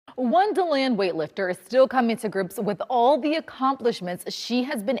One DeLand weightlifter is still coming to grips with all the accomplishments she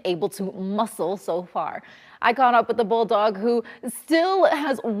has been able to muscle so far. I caught up with the Bulldog, who still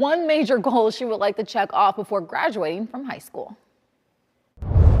has one major goal she would like to check off before graduating from high school.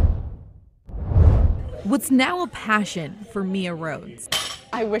 What's now a passion for Mia Rhodes.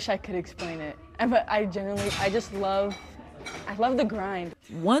 I wish I could explain it, but I love the grind.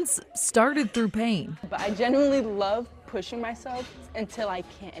 Once started through pain. But I genuinely love pushing myself until I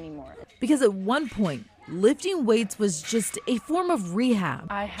can't anymore. Because at one point, lifting weights was just a form of rehab.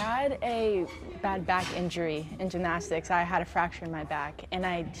 I had a bad back injury in gymnastics. I had a fracture in my back, and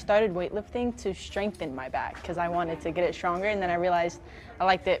I started weightlifting to strengthen my back because I wanted to get it stronger, and then I realized I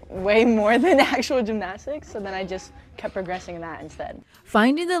liked it way more than actual gymnastics, so then I just kept progressing in that instead.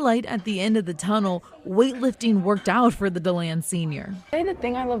 Finding the light at the end of the tunnel, weightlifting worked out for the DeLand senior. The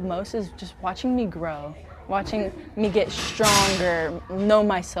thing I love most is just watching me grow. Watching me get stronger, know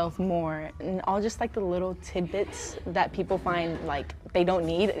myself more, and all just like the little tidbits that people find like they don't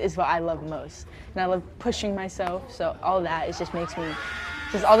need is what I love most. And I love pushing myself, so all that is just makes me,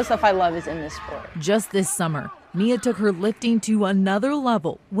 just all the stuff I love is in this sport. Just this summer, Mia took her lifting to another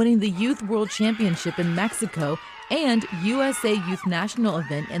level, winning the Youth World Championship in Mexico and USA Youth National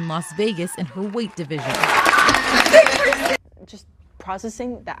event in Las Vegas in her weight division. Just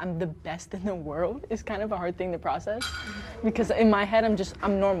processing that I'm the best in the world is kind of a hard thing to process, because in my head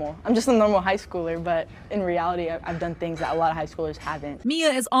I'm normal. I'm just a normal high schooler, but in reality I've done things that a lot of high schoolers haven't. Mia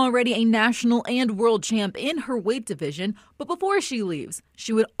is already a national and world champ in her weight division, but before she leaves,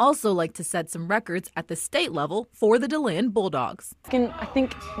 she would also like to set some records at the state level for the DeLand Bulldogs. I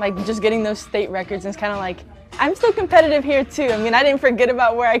think like just getting those state records is kind of like, I'm still competitive here too. I mean, I didn't forget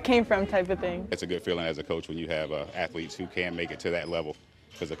about where I came from type of thing. It's a good feeling as a coach when you have athletes who can make it to that level,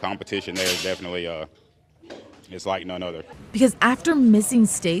 because the competition there is definitely, it's like none other. Because after missing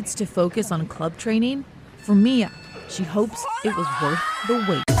states to focus on club training, for Mia, she hopes it was worth the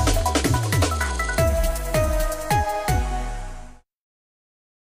wait.